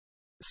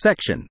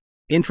Section.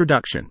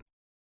 Introduction.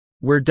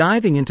 We're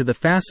diving into the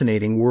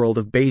fascinating world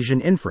of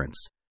Bayesian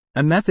inference,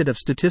 a method of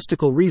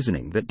statistical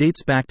reasoning that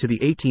dates back to the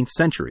 18th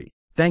century,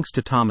 thanks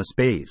to Thomas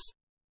Bayes.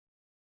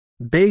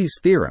 Bayes'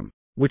 theorem,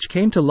 which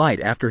came to light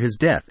after his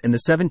death in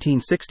the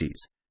 1760s,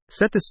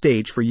 set the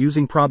stage for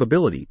using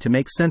probability to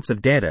make sense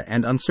of data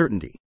and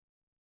uncertainty.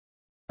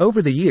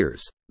 Over the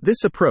years,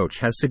 this approach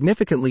has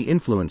significantly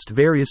influenced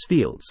various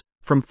fields,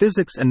 from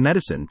physics and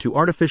medicine to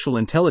artificial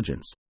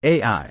intelligence,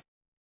 AI.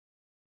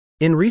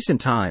 In recent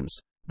times,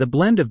 the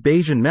blend of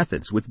Bayesian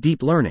methods with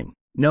deep learning,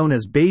 known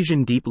as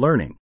Bayesian deep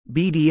learning,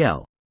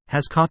 BDL,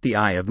 has caught the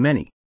eye of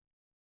many.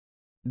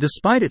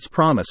 Despite its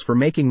promise for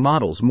making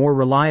models more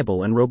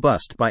reliable and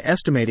robust by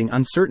estimating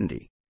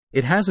uncertainty,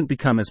 it hasn't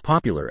become as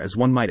popular as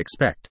one might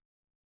expect.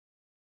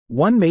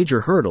 One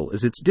major hurdle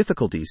is its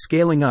difficulty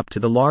scaling up to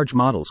the large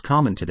models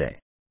common today.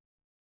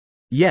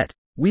 Yet,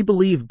 we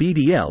believe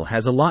BDL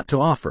has a lot to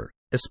offer,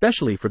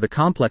 especially for the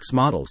complex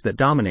models that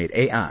dominate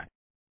AI.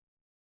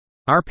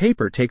 Our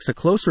paper takes a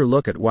closer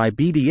look at why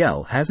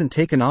BDL hasn't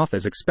taken off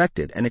as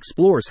expected and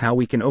explores how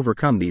we can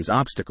overcome these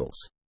obstacles.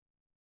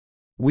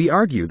 We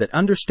argue that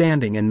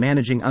understanding and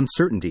managing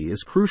uncertainty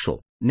is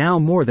crucial, now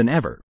more than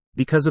ever,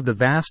 because of the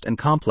vast and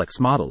complex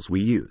models we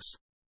use.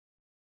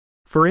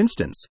 For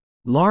instance,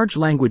 large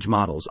language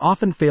models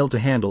often fail to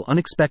handle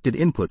unexpected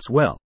inputs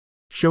well,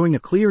 showing a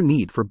clear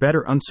need for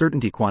better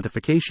uncertainty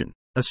quantification,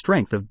 a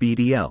strength of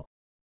BDL.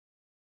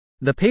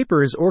 The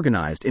paper is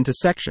organized into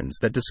sections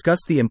that discuss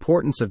the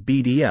importance of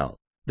BDL,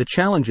 the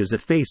challenges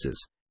it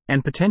faces,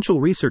 and potential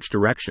research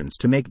directions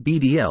to make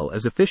BDL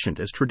as efficient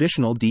as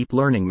traditional deep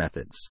learning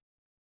methods.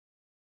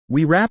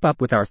 We wrap up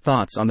with our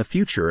thoughts on the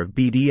future of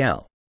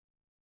BDL.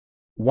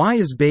 Why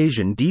is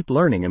Bayesian deep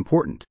learning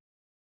important?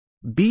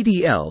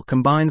 BDL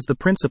combines the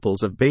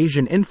principles of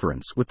Bayesian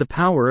inference with the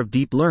power of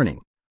deep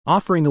learning,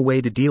 offering a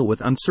way to deal with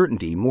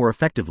uncertainty more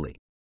effectively.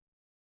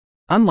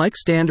 Unlike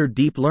standard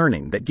deep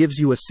learning that gives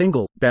you a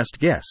single, best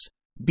guess,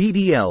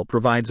 BDL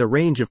provides a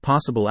range of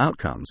possible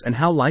outcomes and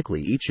how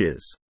likely each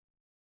is.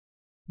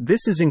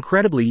 This is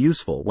incredibly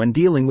useful when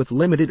dealing with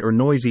limited or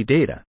noisy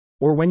data,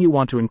 or when you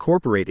want to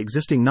incorporate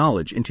existing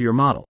knowledge into your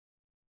model.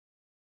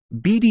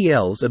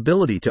 BDL's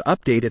ability to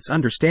update its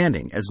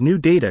understanding as new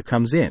data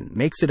comes in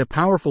makes it a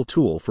powerful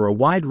tool for a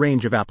wide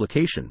range of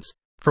applications,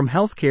 from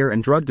healthcare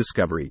and drug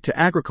discovery to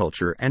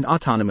agriculture and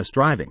autonomous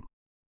driving.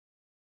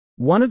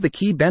 One of the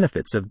key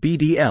benefits of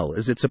BDL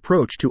is its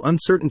approach to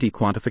uncertainty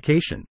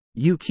quantification,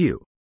 UQ.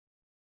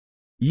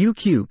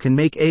 UQ can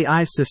make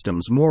AI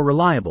systems more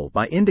reliable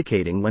by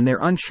indicating when they're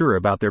unsure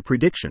about their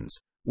predictions,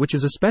 which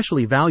is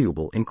especially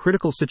valuable in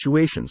critical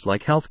situations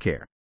like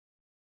healthcare.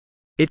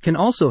 It can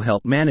also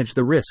help manage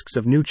the risks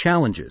of new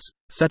challenges,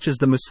 such as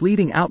the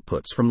misleading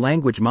outputs from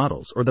language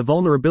models or the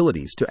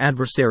vulnerabilities to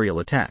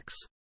adversarial attacks.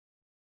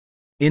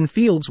 In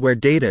fields where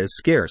data is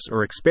scarce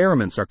or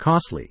experiments are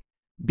costly,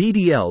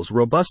 BDL's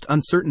robust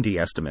uncertainty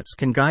estimates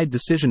can guide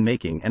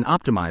decision-making and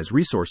optimize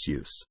resource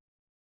use.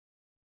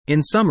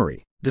 In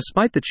summary,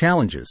 despite the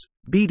challenges,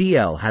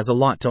 BDL has a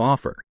lot to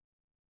offer.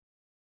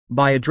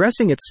 By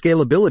addressing its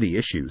scalability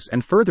issues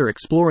and further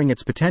exploring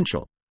its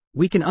potential,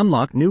 we can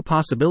unlock new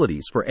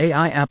possibilities for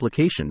AI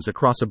applications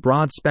across a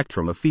broad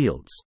spectrum of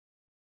fields.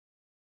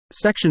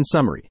 Section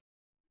Summary.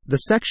 The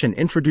section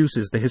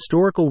introduces the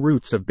historical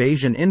roots of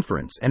Bayesian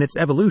inference and its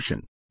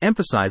evolution,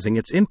 emphasizing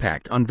its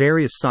impact on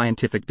various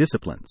scientific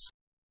disciplines.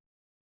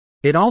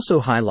 It also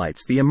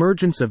highlights the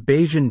emergence of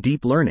Bayesian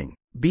deep learning,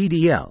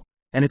 BDL,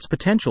 and its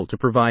potential to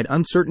provide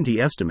uncertainty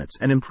estimates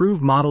and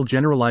improve model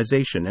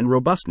generalization and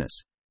robustness,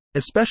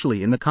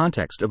 especially in the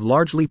context of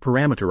largely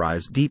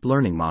parameterized deep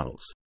learning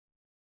models.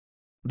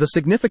 The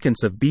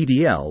significance of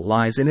BDL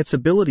lies in its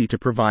ability to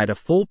provide a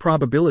full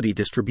probability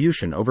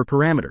distribution over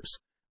parameters,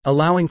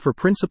 allowing for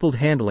principled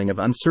handling of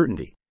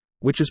uncertainty,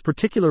 which is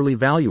particularly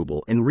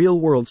valuable in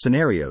real-world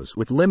scenarios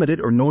with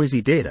limited or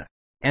noisy data,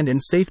 and in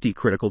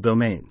safety-critical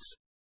domains.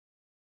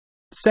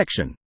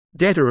 Section.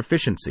 Data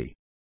efficiency.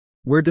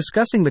 We're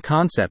discussing the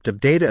concept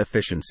of data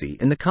efficiency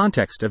in the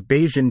context of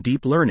Bayesian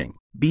deep learning,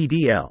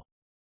 BDL.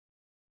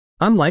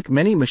 Unlike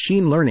many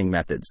machine learning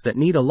methods that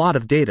need a lot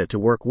of data to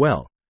work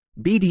well,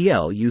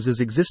 BDL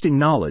uses existing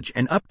knowledge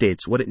and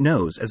updates what it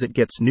knows as it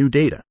gets new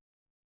data.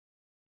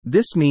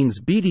 This means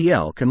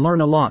BDL can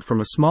learn a lot from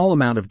a small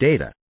amount of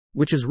data,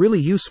 which is really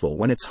useful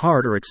when it's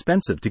hard or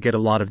expensive to get a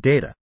lot of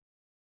data.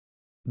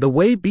 The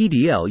way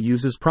BDL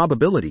uses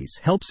probabilities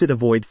helps it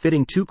avoid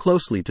fitting too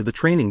closely to the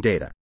training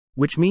data,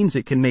 which means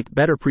it can make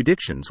better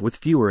predictions with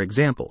fewer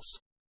examples.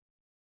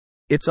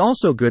 It's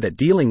also good at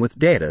dealing with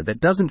data that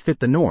doesn't fit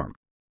the norm,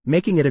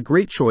 making it a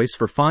great choice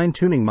for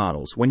fine-tuning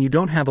models when you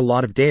don't have a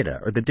lot of data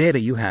or the data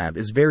you have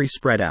is very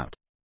spread out.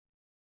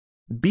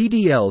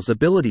 BDL's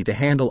ability to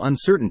handle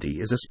uncertainty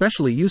is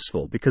especially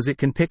useful because it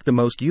can pick the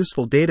most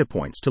useful data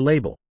points to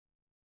label.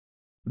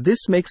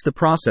 This makes the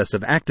process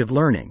of active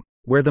learning,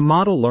 where the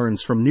model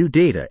learns from new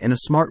data in a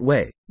smart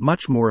way,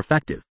 much more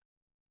effective.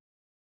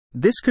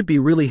 This could be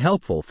really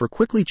helpful for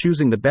quickly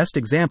choosing the best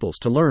examples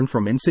to learn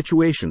from in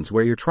situations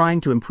where you're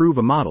trying to improve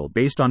a model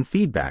based on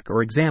feedback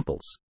or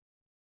examples.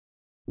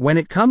 When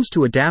it comes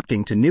to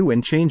adapting to new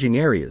and changing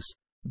areas,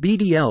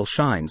 BDL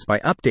shines by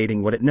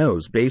updating what it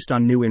knows based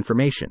on new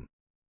information.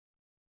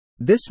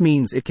 This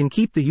means it can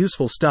keep the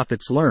useful stuff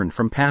it's learned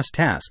from past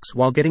tasks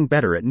while getting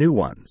better at new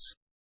ones.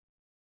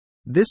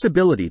 This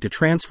ability to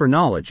transfer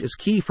knowledge is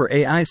key for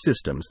AI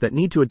systems that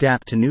need to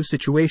adapt to new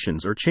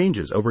situations or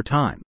changes over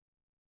time.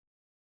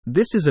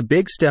 This is a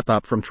big step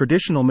up from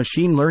traditional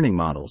machine learning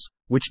models,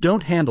 which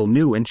don't handle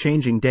new and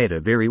changing data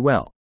very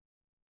well.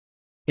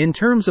 In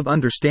terms of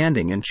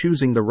understanding and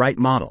choosing the right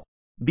model,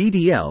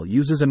 BDL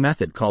uses a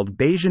method called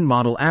Bayesian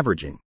model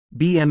averaging,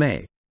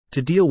 BMA,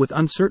 to deal with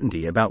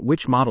uncertainty about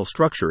which model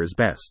structure is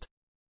best.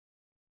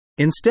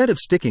 Instead of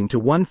sticking to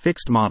one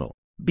fixed model,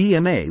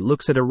 BMA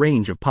looks at a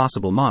range of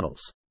possible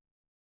models.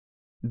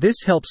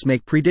 This helps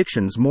make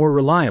predictions more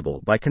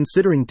reliable by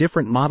considering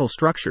different model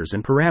structures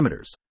and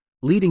parameters,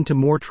 leading to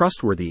more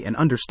trustworthy and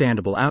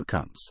understandable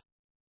outcomes.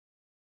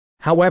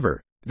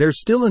 However,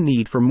 there's still a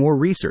need for more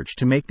research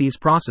to make these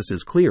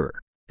processes clearer,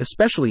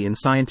 especially in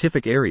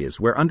scientific areas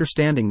where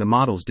understanding the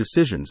model's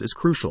decisions is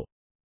crucial.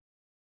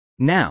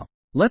 Now,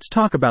 let's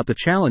talk about the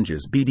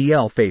challenges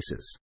BDL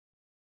faces.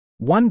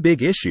 One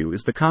big issue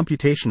is the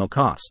computational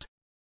cost.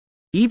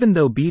 Even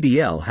though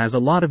BDL has a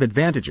lot of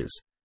advantages,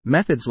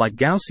 methods like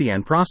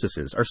Gaussian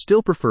processes are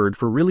still preferred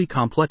for really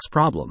complex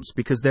problems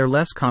because they're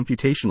less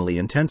computationally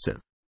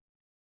intensive.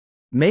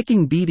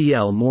 Making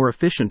BDL more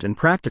efficient and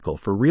practical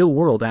for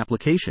real-world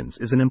applications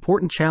is an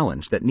important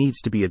challenge that needs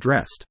to be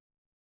addressed.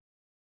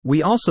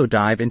 We also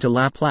dive into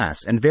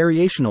Laplace and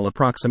variational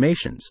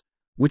approximations,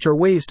 which are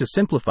ways to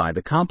simplify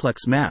the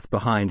complex math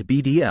behind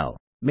BDL,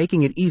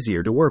 making it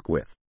easier to work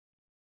with.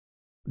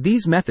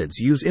 These methods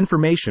use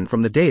information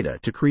from the data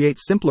to create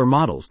simpler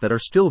models that are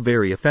still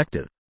very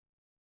effective.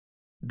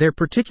 They're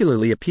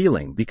particularly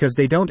appealing because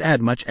they don't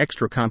add much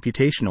extra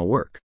computational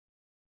work.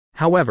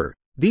 However,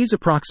 these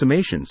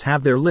approximations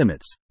have their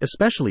limits,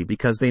 especially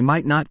because they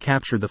might not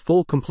capture the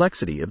full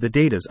complexity of the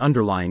data's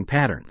underlying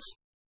patterns.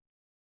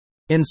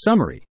 In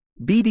summary,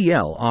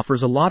 BDL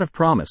offers a lot of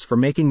promise for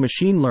making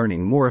machine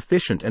learning more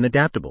efficient and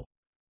adaptable,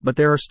 but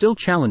there are still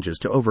challenges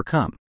to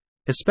overcome,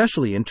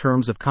 especially in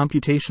terms of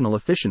computational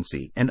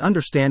efficiency and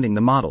understanding the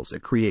models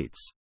it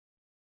creates.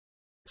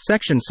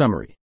 Section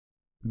Summary.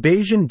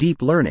 Bayesian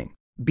Deep Learning,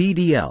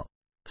 BDL,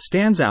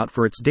 stands out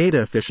for its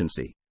data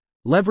efficiency,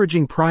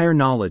 leveraging prior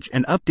knowledge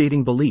and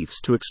updating beliefs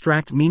to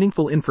extract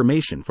meaningful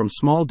information from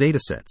small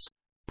datasets,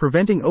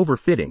 preventing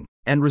overfitting,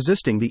 and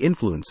resisting the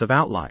influence of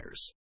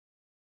outliers.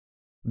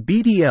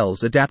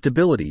 BDL's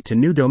adaptability to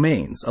new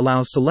domains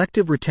allows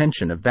selective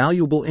retention of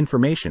valuable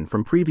information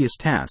from previous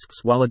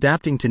tasks while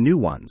adapting to new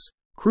ones,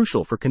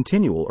 crucial for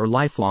continual or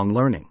lifelong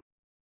learning.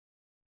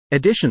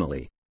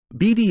 Additionally,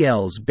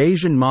 BDL's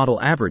Bayesian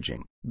model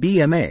averaging,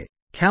 BMA,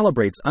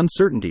 calibrates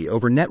uncertainty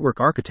over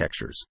network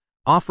architectures,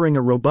 offering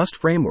a robust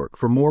framework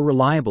for more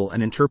reliable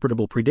and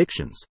interpretable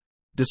predictions,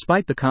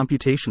 despite the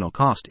computational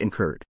cost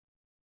incurred.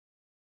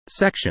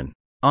 Section.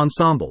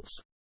 Ensembles.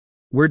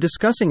 We're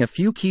discussing a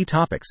few key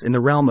topics in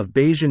the realm of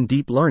Bayesian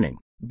deep learning,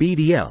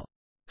 BDL,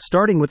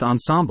 starting with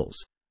ensembles,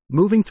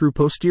 moving through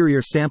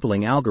posterior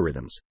sampling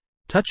algorithms,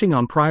 touching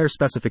on prior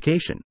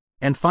specification,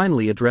 and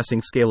finally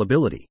addressing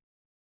scalability.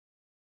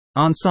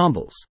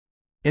 Ensembles.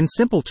 In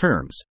simple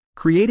terms,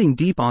 creating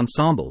deep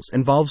ensembles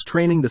involves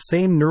training the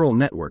same neural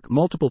network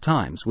multiple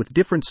times with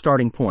different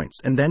starting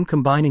points and then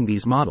combining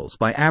these models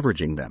by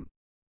averaging them.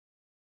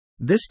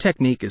 This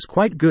technique is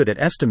quite good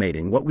at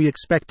estimating what we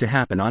expect to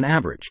happen on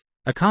average,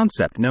 a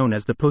concept known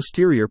as the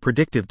posterior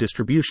predictive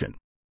distribution.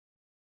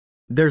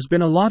 There's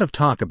been a lot of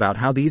talk about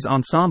how these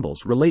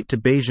ensembles relate to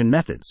Bayesian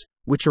methods,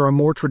 which are a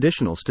more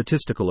traditional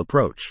statistical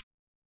approach.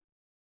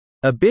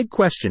 A big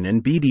question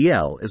in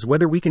BDL is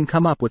whether we can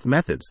come up with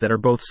methods that are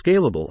both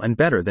scalable and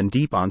better than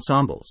deep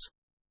ensembles.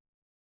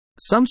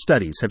 Some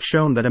studies have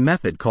shown that a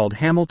method called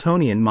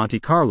Hamiltonian Monte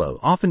Carlo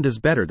often does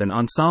better than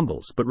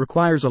ensembles but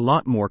requires a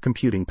lot more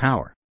computing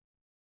power.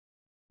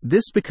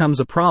 This becomes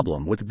a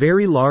problem with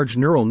very large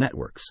neural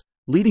networks,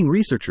 leading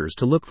researchers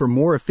to look for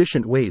more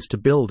efficient ways to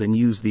build and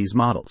use these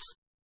models.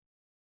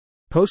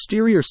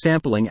 Posterior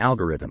sampling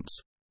algorithms.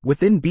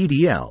 Within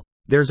BDL,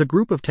 there's a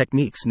group of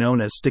techniques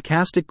known as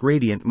stochastic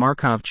gradient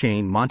Markov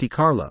chain Monte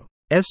Carlo,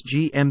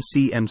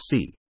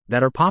 SGMCMC,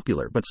 that are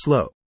popular but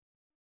slow.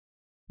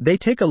 They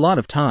take a lot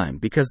of time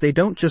because they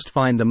don't just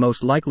find the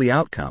most likely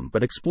outcome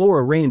but explore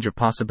a range of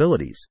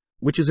possibilities,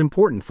 which is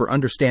important for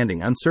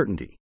understanding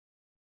uncertainty.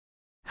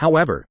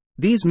 However,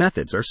 these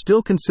methods are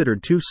still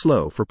considered too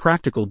slow for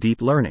practical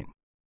deep learning.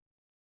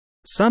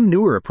 Some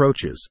newer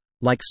approaches,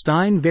 like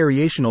Stein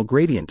variational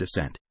gradient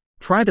descent,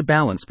 try to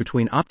balance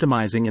between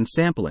optimizing and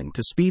sampling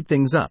to speed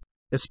things up,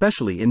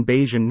 especially in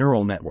Bayesian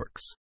neural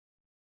networks.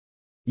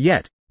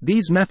 Yet,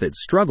 these methods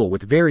struggle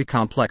with very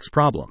complex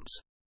problems.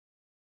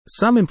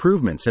 Some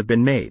improvements have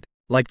been made,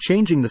 like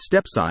changing the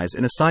step size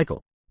in a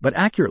cycle, but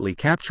accurately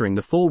capturing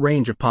the full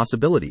range of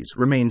possibilities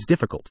remains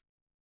difficult.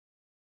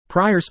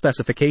 Prior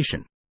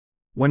specification.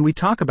 When we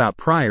talk about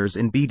priors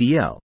in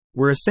BDL,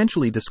 we're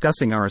essentially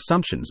discussing our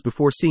assumptions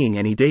before seeing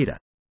any data.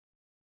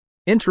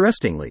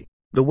 Interestingly,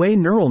 the way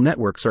neural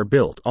networks are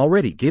built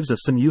already gives us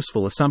some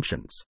useful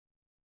assumptions.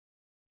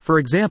 For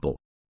example,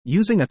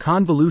 using a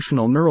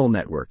convolutional neural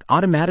network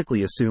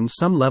automatically assumes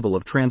some level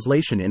of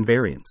translation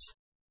invariance.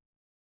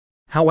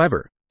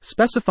 However,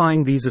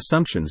 specifying these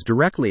assumptions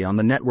directly on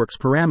the network's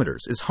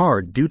parameters is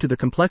hard due to the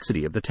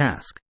complexity of the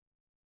task.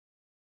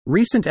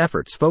 Recent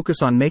efforts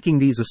focus on making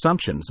these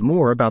assumptions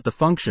more about the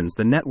functions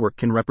the network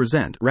can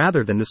represent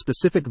rather than the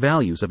specific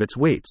values of its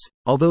weights,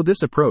 although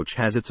this approach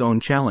has its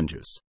own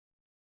challenges.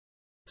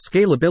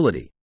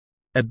 Scalability.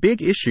 A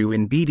big issue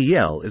in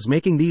BDL is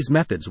making these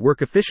methods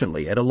work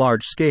efficiently at a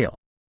large scale.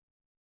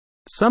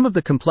 Some of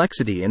the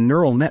complexity in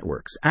neural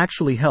networks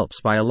actually helps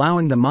by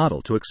allowing the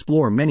model to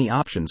explore many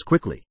options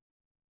quickly.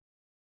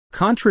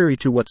 Contrary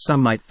to what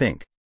some might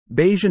think,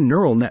 Bayesian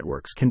neural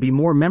networks can be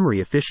more memory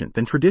efficient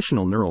than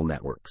traditional neural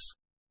networks.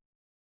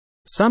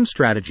 Some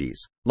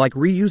strategies, like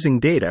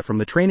reusing data from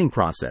the training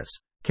process,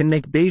 can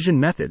make Bayesian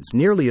methods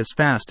nearly as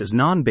fast as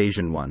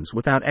non-Bayesian ones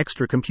without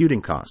extra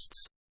computing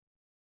costs.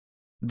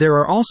 There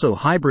are also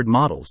hybrid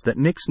models that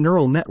mix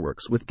neural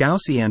networks with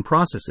Gaussian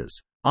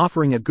processes,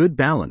 offering a good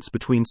balance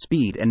between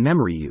speed and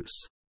memory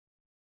use.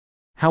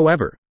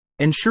 However,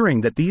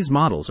 ensuring that these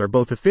models are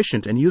both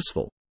efficient and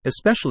useful,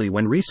 especially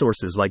when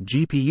resources like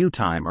GPU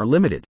time are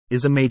limited,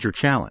 is a major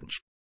challenge.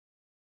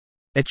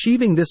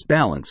 Achieving this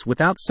balance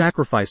without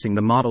sacrificing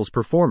the model's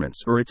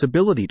performance or its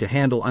ability to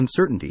handle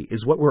uncertainty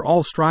is what we're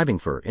all striving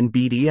for in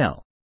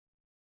BDL.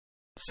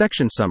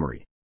 Section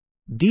summary.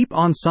 Deep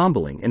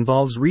ensembling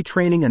involves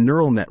retraining a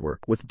neural network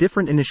with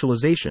different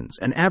initializations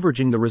and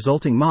averaging the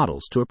resulting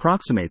models to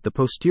approximate the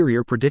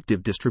posterior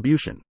predictive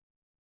distribution.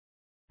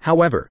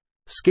 However,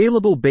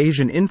 scalable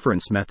Bayesian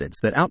inference methods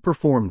that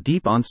outperform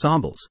deep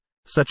ensembles,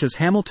 such as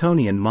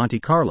Hamiltonian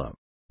Monte Carlo,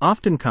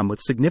 often come with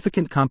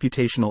significant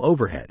computational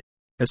overhead,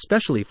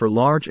 especially for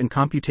large and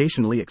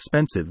computationally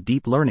expensive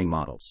deep learning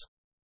models.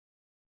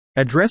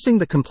 Addressing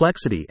the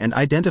complexity and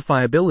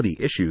identifiability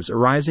issues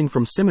arising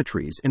from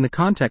symmetries in the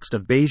context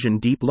of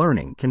Bayesian deep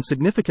learning can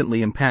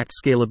significantly impact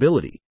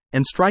scalability,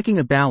 and striking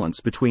a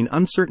balance between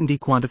uncertainty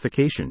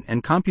quantification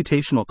and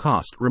computational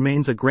cost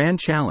remains a grand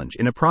challenge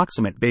in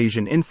approximate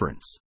Bayesian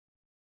inference.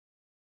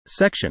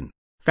 Section: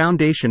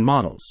 Foundation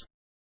Models.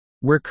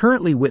 We're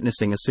currently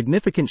witnessing a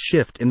significant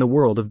shift in the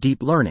world of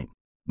deep learning,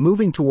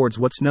 moving towards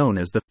what's known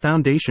as the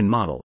foundation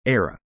model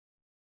era.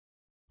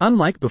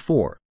 Unlike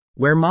before,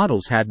 where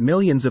models had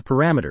millions of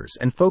parameters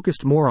and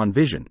focused more on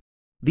vision,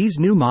 these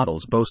new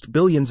models boast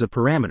billions of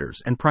parameters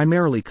and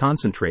primarily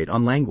concentrate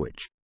on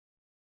language.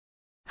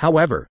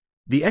 However,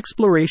 the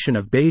exploration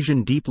of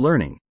Bayesian deep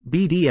learning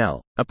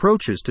 (BDL)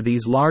 approaches to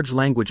these large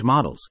language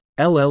models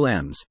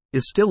 (LLMs)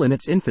 is still in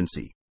its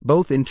infancy,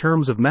 both in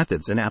terms of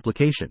methods and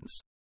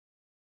applications.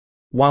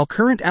 While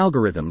current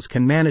algorithms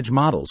can manage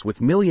models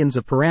with millions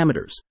of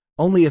parameters,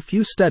 only a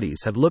few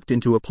studies have looked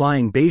into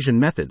applying Bayesian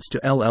methods to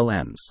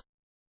LLMs.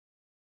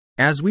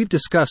 As we've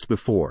discussed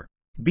before,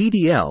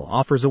 BDL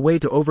offers a way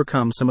to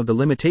overcome some of the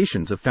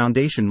limitations of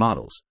foundation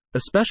models,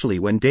 especially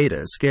when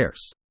data is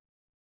scarce.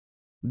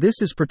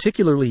 This is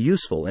particularly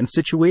useful in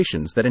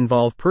situations that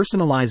involve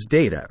personalized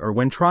data or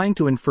when trying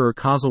to infer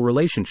causal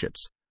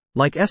relationships,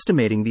 like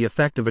estimating the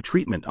effect of a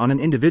treatment on an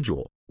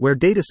individual, where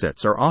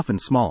datasets are often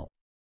small.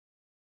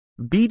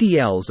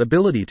 BDL's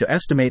ability to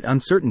estimate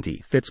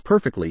uncertainty fits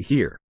perfectly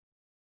here.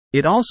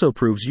 It also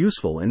proves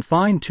useful in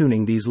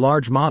fine-tuning these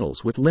large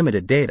models with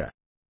limited data.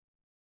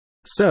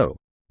 So,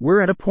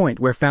 we're at a point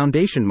where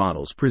foundation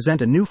models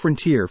present a new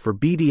frontier for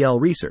BDL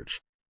research,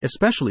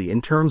 especially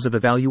in terms of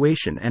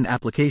evaluation and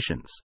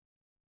applications.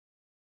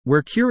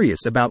 We're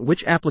curious about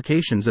which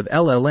applications of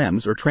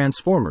LLMs or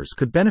transformers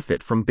could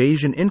benefit from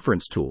Bayesian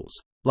inference tools,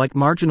 like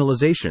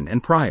marginalization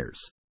and priors.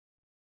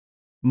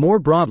 More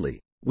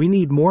broadly, we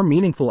need more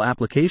meaningful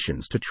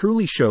applications to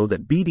truly show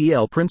that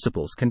BDL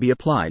principles can be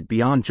applied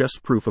beyond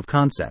just proof of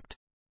concept.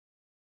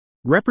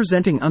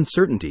 Representing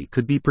uncertainty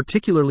could be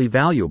particularly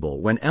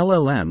valuable when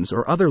LLMs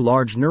or other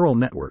large neural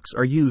networks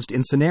are used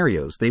in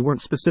scenarios they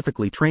weren't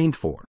specifically trained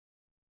for.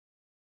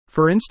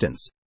 For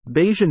instance,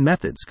 Bayesian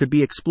methods could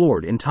be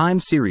explored in time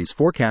series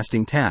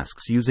forecasting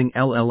tasks using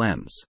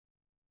LLMs.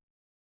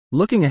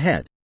 Looking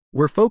ahead,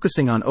 we're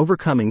focusing on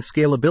overcoming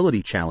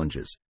scalability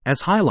challenges,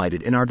 as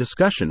highlighted in our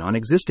discussion on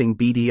existing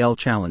BDL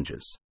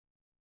challenges.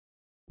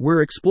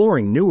 We're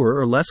exploring newer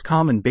or less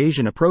common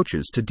Bayesian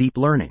approaches to deep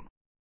learning.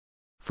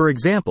 For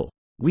example,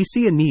 we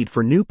see a need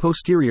for new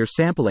posterior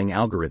sampling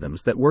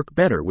algorithms that work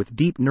better with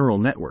deep neural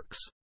networks.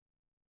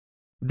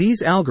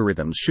 These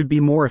algorithms should be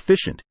more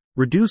efficient,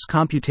 reduce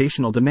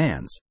computational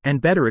demands,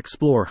 and better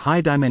explore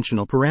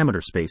high-dimensional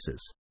parameter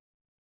spaces.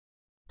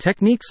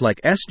 Techniques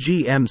like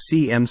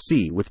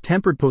SGMCMC with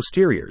tempered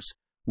posteriors,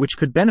 which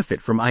could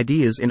benefit from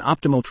ideas in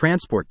optimal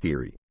transport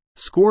theory,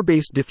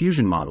 score-based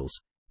diffusion models,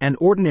 and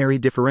ordinary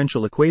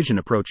differential equation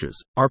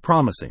approaches, are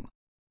promising.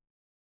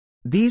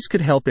 These could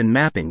help in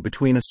mapping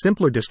between a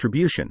simpler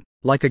distribution,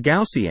 like a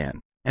Gaussian,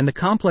 and the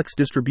complex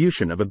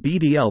distribution of a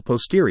BDL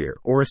posterior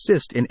or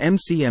assist in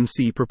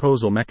MCMC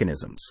proposal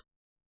mechanisms.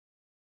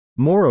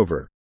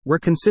 Moreover, we're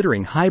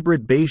considering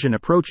hybrid Bayesian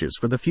approaches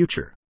for the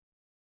future.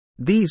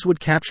 These would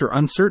capture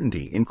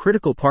uncertainty in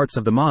critical parts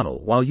of the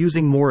model while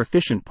using more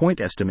efficient point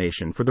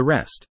estimation for the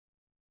rest.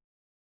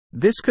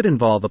 This could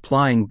involve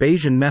applying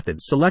Bayesian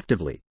methods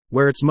selectively,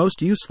 where it's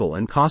most useful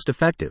and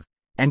cost-effective,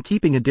 and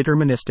keeping a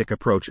deterministic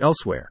approach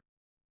elsewhere.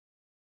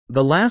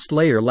 The last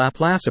layer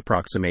Laplace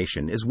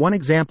approximation is one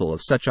example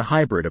of such a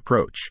hybrid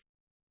approach.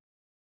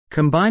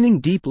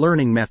 Combining deep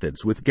learning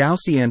methods with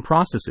Gaussian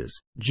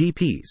processes,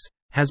 GPs,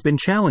 has been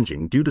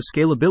challenging due to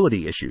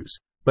scalability issues,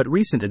 but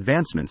recent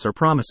advancements are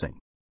promising.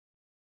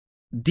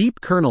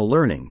 Deep kernel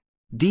learning,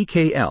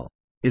 DKL,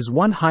 is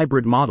one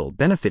hybrid model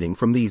benefiting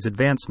from these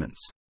advancements.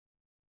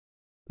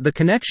 The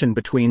connection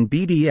between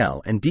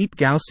BDL and deep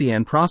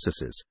Gaussian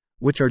processes,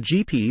 which are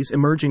GPs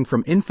emerging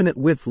from infinite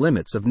width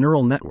limits of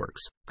neural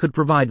networks, could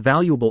provide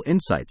valuable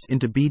insights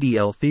into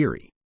BDL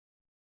theory.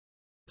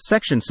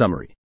 Section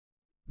summary.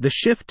 The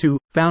shift to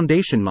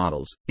foundation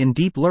models in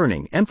deep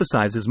learning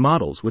emphasizes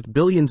models with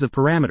billions of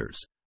parameters,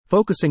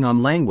 focusing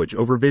on language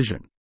over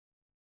vision.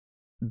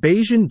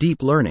 Bayesian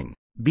deep learning,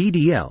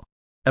 BDL,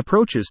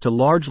 approaches to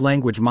large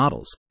language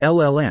models,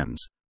 LLMs,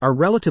 are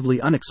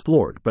relatively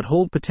unexplored but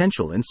hold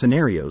potential in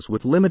scenarios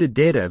with limited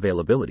data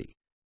availability,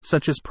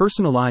 such as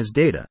personalized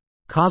data,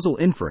 causal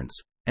inference,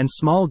 and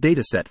small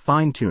dataset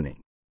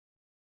fine-tuning.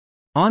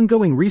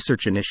 Ongoing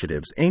research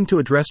initiatives aim to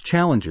address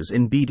challenges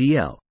in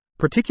BDL,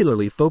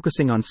 particularly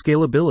focusing on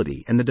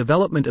scalability and the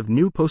development of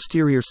new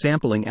posterior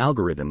sampling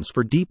algorithms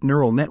for deep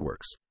neural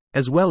networks,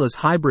 as well as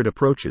hybrid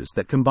approaches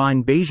that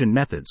combine Bayesian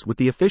methods with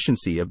the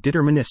efficiency of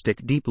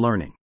deterministic deep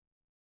learning.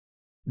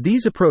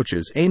 These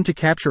approaches aim to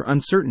capture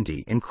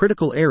uncertainty in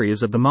critical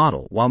areas of the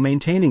model while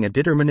maintaining a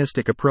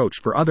deterministic approach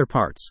for other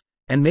parts,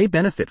 and may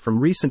benefit from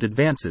recent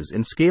advances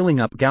in scaling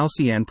up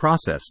Gaussian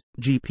process,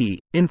 GP,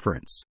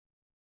 inference.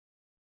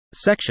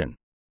 Section.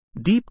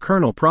 Deep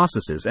kernel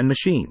processes and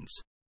machines.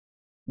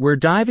 We're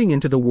diving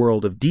into the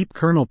world of deep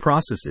kernel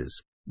processes,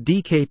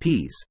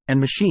 DKPs, and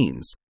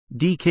machines,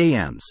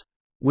 DKMs,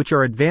 which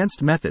are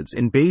advanced methods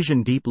in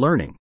Bayesian deep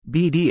learning,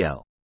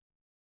 BDL.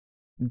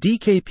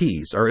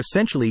 DKPs are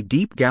essentially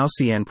deep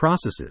Gaussian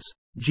processes,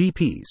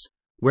 GPs,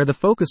 where the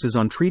focus is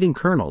on treating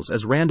kernels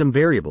as random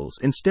variables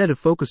instead of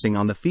focusing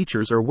on the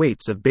features or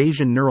weights of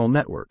Bayesian neural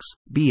networks,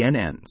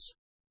 BNNs.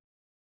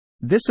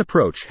 This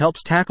approach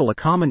helps tackle a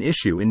common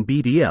issue in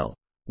BDL,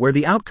 where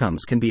the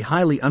outcomes can be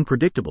highly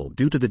unpredictable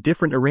due to the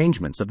different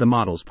arrangements of the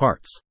model's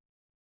parts.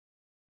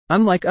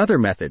 Unlike other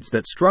methods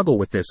that struggle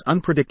with this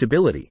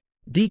unpredictability,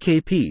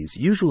 DKPs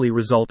usually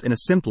result in a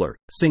simpler,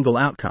 single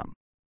outcome.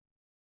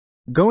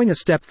 Going a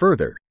step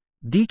further,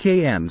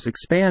 DKMs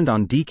expand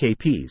on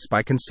DKPs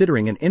by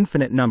considering an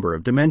infinite number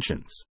of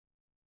dimensions.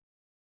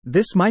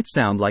 This might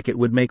sound like it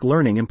would make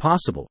learning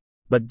impossible,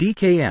 but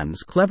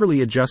DKMs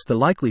cleverly adjust the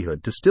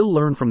likelihood to still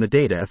learn from the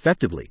data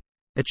effectively,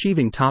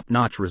 achieving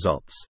top-notch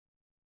results.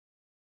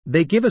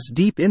 They give us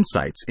deep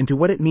insights into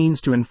what it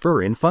means to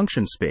infer in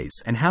function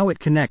space and how it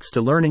connects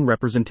to learning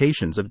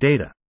representations of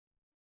data.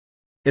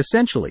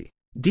 Essentially,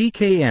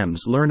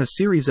 DKMs learn a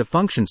series of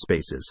function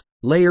spaces,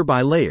 layer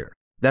by layer,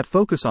 that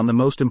focus on the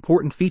most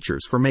important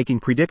features for making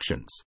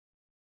predictions.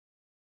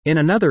 In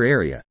another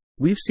area,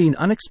 we've seen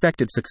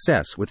unexpected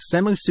success with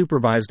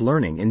semi-supervised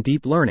learning in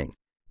deep learning,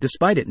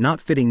 despite it not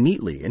fitting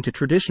neatly into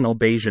traditional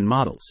Bayesian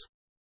models.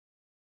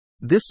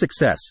 This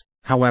success,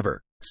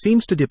 however,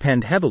 seems to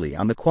depend heavily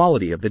on the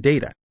quality of the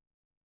data.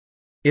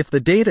 If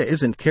the data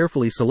isn't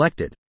carefully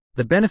selected,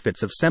 the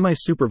benefits of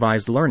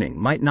semi-supervised learning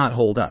might not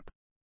hold up.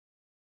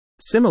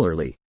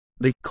 Similarly,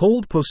 the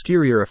cold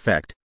posterior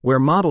effect, where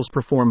models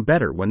perform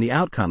better when the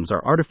outcomes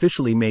are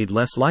artificially made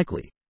less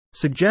likely,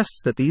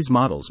 suggests that these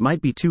models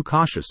might be too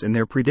cautious in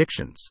their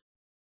predictions.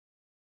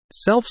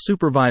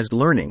 Self-supervised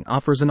learning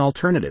offers an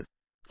alternative,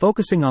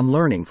 focusing on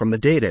learning from the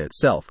data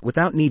itself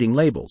without needing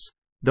labels,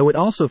 though it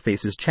also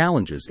faces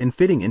challenges in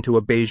fitting into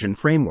a Bayesian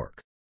framework.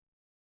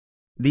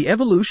 The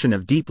evolution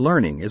of deep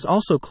learning is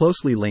also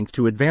closely linked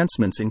to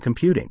advancements in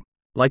computing,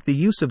 like the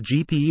use of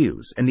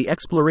GPUs and the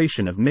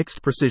exploration of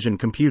mixed precision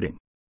computing.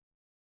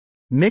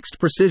 Mixed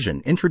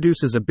precision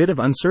introduces a bit of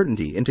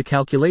uncertainty into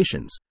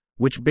calculations,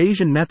 which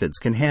Bayesian methods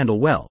can handle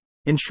well,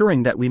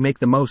 ensuring that we make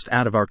the most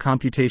out of our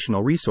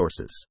computational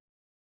resources.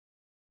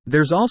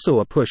 There's also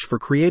a push for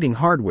creating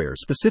hardware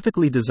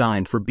specifically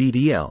designed for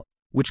BDL,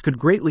 which could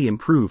greatly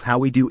improve how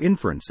we do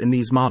inference in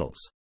these models.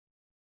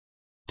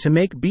 To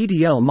make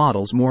BDL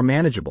models more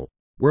manageable,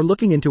 we're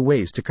looking into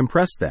ways to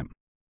compress them.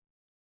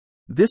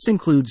 This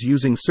includes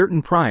using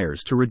certain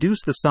priors to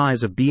reduce the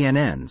size of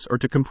BNNs or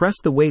to compress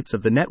the weights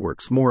of the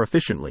networks more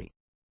efficiently.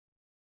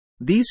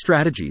 These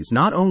strategies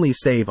not only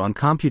save on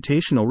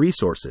computational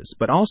resources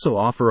but also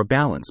offer a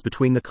balance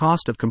between the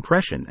cost of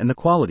compression and the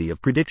quality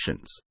of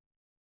predictions.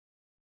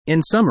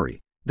 In summary,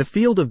 the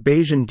field of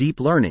Bayesian deep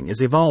learning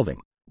is evolving,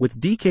 with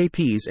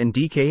DKPs and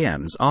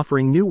DKMs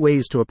offering new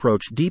ways to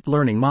approach deep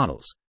learning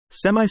models,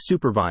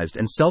 semi-supervised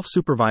and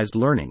self-supervised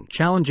learning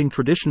challenging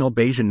traditional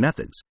Bayesian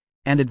methods,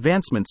 and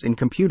advancements in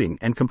computing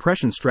and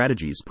compression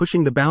strategies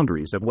pushing the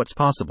boundaries of what's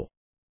possible.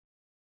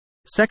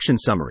 Section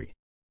summary.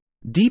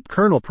 Deep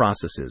kernel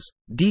processes,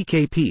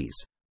 DKPs,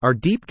 are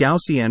deep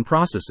Gaussian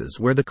processes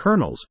where the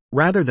kernels,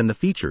 rather than the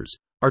features,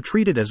 are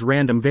treated as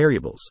random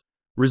variables,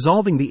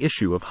 resolving the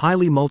issue of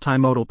highly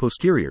multimodal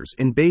posteriors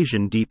in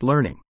Bayesian deep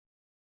learning.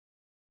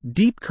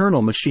 Deep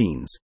kernel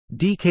machines,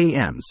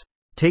 DKMs,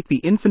 take the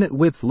infinite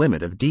width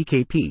limit of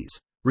DKPs,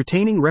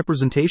 retaining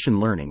representation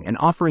learning and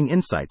offering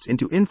insights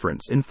into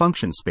inference in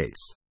function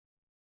space.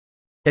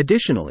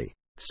 Additionally,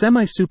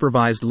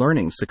 semi-supervised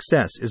learning's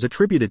success is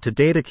attributed to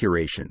data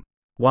curation,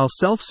 while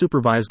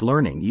self-supervised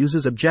learning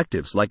uses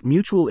objectives like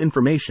mutual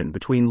information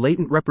between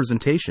latent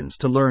representations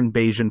to learn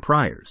Bayesian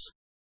priors.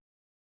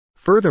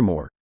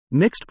 Furthermore,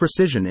 mixed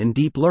precision in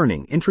deep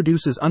learning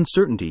introduces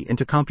uncertainty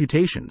into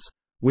computations,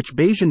 which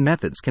Bayesian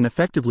methods can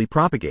effectively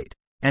propagate,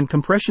 and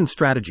compression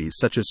strategies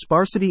such as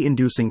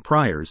sparsity-inducing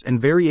priors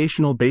and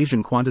variational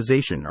Bayesian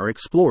quantization are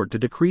explored to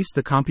decrease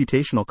the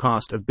computational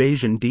cost of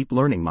Bayesian deep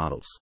learning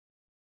models.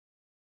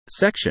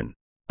 Section: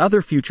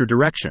 Other future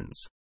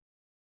directions.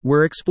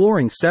 We're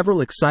exploring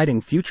several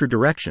exciting future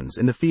directions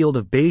in the field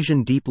of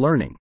Bayesian deep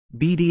learning,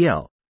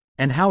 BDL,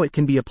 and how it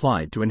can be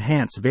applied to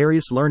enhance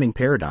various learning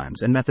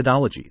paradigms and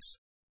methodologies.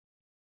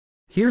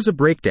 Here's a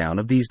breakdown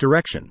of these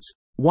directions.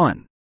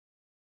 1.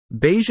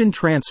 Bayesian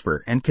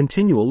transfer and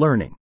continual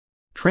learning.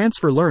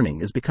 Transfer learning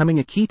is becoming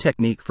a key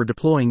technique for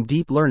deploying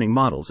deep learning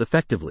models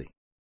effectively.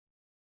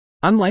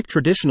 Unlike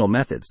traditional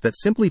methods that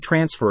simply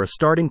transfer a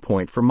starting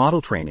point for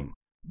model training,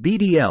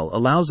 BDL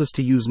allows us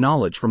to use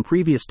knowledge from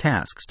previous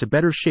tasks to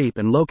better shape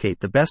and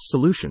locate the best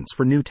solutions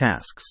for new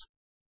tasks.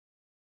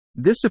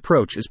 This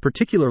approach is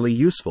particularly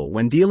useful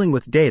when dealing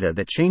with data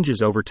that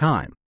changes over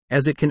time,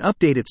 as it can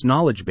update its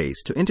knowledge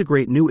base to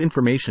integrate new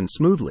information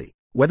smoothly,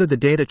 whether the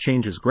data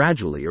changes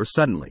gradually or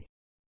suddenly.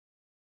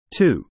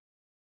 2.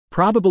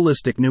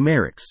 Probabilistic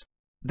numerics.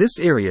 This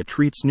area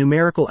treats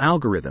numerical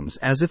algorithms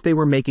as if they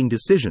were making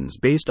decisions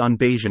based on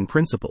Bayesian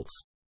principles.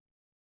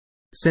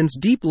 Since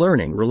deep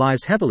learning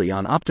relies heavily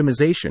on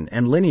optimization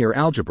and linear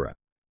algebra,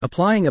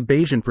 applying a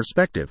Bayesian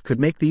perspective could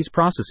make these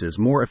processes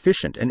more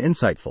efficient and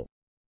insightful.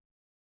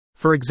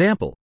 For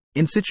example,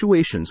 in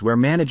situations where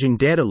managing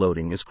data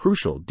loading is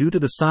crucial due to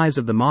the size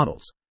of the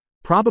models,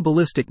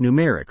 probabilistic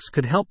numerics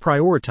could help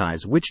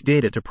prioritize which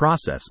data to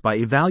process by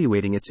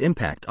evaluating its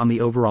impact on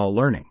the overall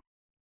learning.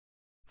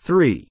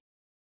 3.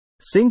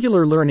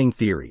 Singular learning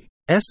theory,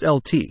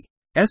 SLT.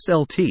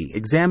 SLT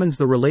examines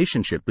the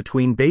relationship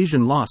between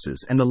Bayesian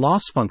losses and the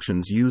loss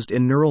functions used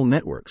in neural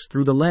networks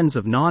through the lens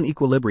of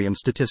non-equilibrium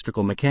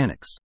statistical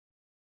mechanics.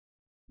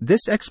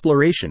 This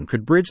exploration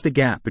could bridge the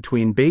gap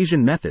between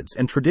Bayesian methods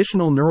and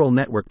traditional neural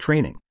network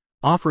training,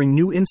 offering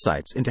new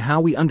insights into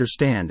how we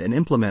understand and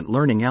implement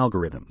learning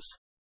algorithms.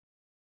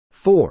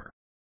 4.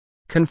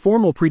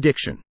 Conformal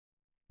prediction.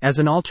 As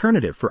an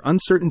alternative for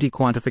uncertainty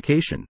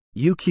quantification,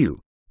 UQ,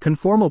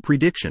 conformal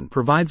prediction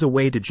provides a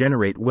way to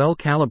generate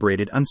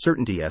well-calibrated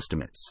uncertainty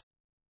estimates.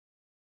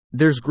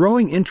 There's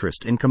growing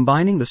interest in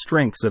combining the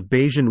strengths of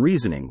Bayesian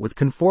reasoning with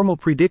conformal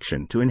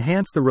prediction to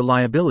enhance the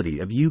reliability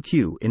of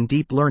UQ in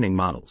deep learning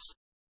models.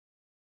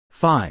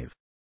 5.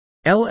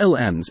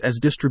 LLMs as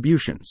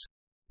distributions.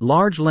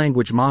 Large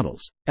language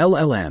models,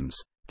 LLMs,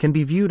 can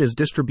be viewed as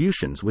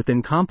distributions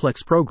within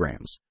complex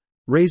programs,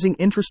 raising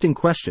interesting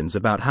questions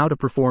about how to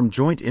perform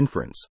joint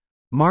inference,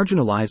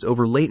 marginalize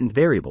over latent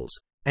variables,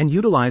 and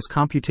utilize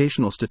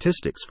computational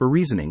statistics for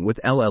reasoning with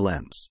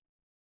LLMs.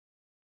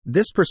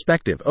 This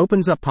perspective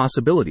opens up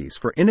possibilities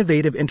for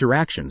innovative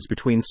interactions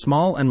between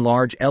small and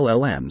large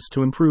LLMs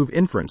to improve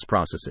inference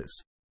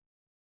processes.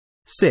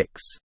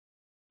 6.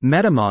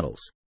 Metamodels.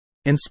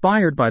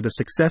 Inspired by the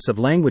success of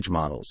language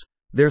models,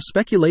 there's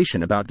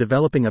speculation about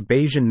developing a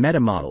Bayesian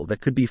metamodel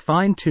that could be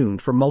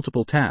fine-tuned for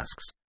multiple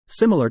tasks,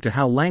 similar to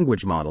how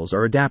language models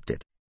are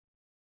adapted.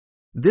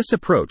 This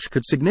approach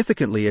could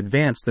significantly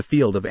advance the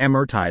field of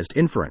amortized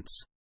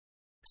inference.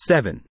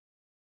 7.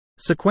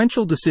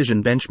 Sequential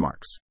decision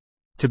benchmarks.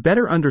 To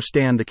better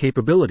understand the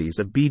capabilities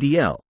of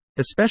BDL,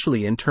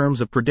 especially in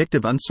terms of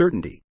predictive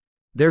uncertainty,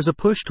 there's a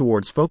push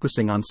towards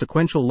focusing on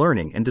sequential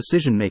learning and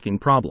decision-making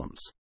problems.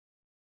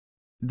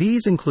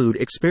 These include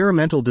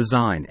experimental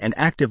design and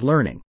active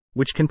learning,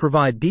 which can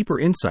provide deeper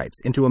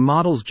insights into a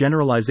model's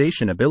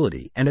generalization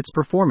ability and its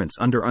performance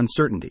under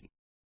uncertainty.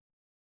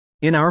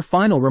 In our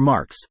final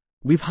remarks,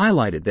 we've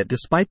highlighted that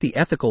despite the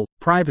ethical,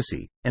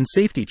 privacy, and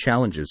safety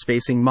challenges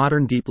facing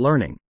modern deep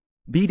learning,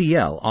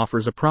 BDL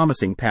offers a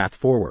promising path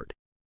forward.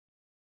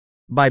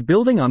 By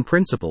building on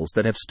principles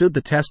that have stood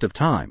the test of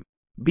time,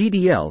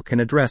 BDL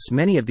can address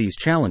many of these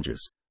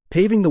challenges,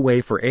 paving the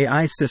way for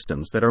AI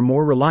systems that are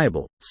more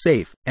reliable,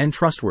 safe, and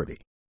trustworthy.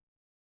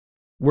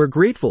 We're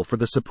grateful for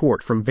the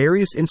support from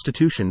various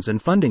institutions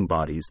and funding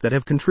bodies that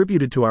have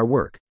contributed to our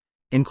work,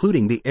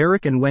 including the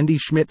Eric and Wendy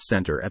Schmidt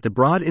Center at the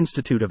Broad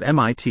Institute of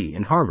MIT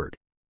and Harvard,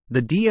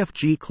 the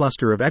DFG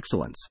Cluster of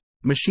Excellence,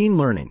 Machine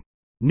Learning,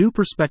 New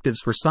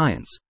Perspectives for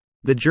Science,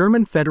 the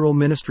German Federal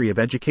Ministry of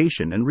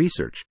Education and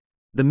Research,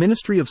 the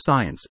Ministry of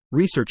Science,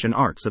 Research and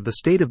Arts of the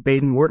State of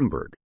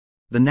Baden-Württemberg,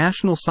 the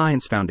National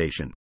Science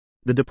Foundation,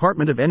 the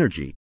Department of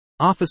Energy,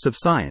 Office of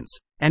Science,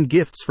 and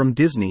gifts from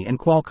Disney and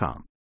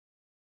Qualcomm.